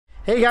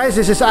Hey guys,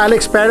 this is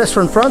Alex Perez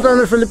from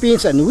Frontrunner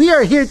Philippines, and we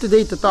are here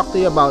today to talk to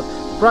you about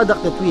a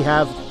product that we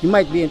have you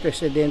might be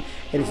interested in.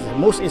 It is the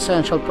most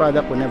essential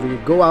product whenever you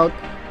go out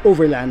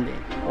overlanding.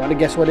 Want to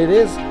guess what it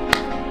is?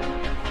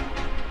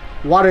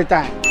 Water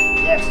tank.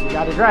 Yes, you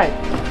got it right.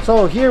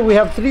 So here we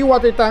have 3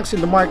 water tanks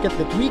in the market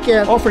that we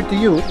can offer to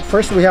you.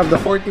 First, we have the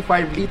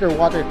 45-liter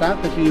water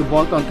tank that you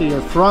bolt onto your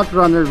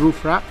Frontrunner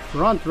roof rack.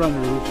 Frontrunner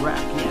roof rack,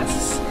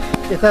 yes.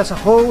 It has a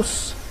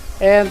hose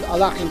and a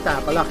locking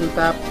tap. A locking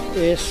tap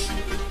is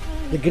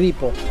the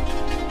gripo.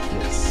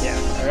 Yes.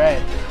 Yeah. All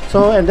right.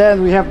 So, and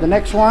then we have the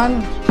next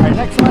one. Our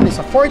next one is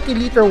a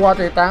 40-liter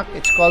water tank.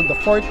 It's called the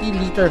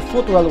 40-liter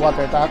footwell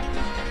water tank.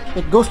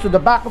 It goes to the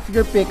back of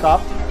your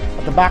pickup,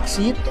 the back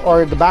seat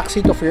or the back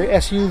seat of your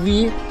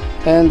SUV,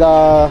 and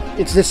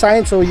it's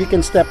designed so you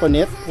can step on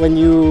it when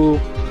you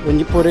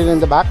put it in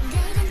the back.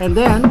 And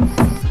then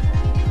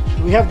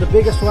we have the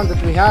biggest one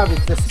that we have.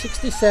 It's the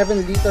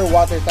 67-liter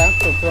water tank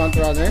from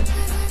Frontrunner.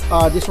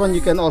 This one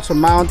you can also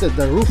mount at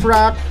the roof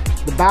rack,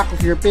 the back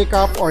of your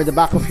pickup, or the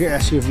back of your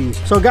SUV.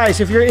 So guys,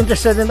 if you're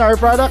interested in our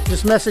product,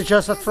 just message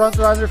us at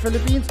Frontrunner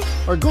Philippines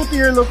or go to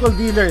your local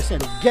dealers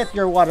and get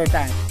your water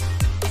tank.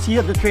 See you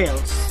at the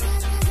trails.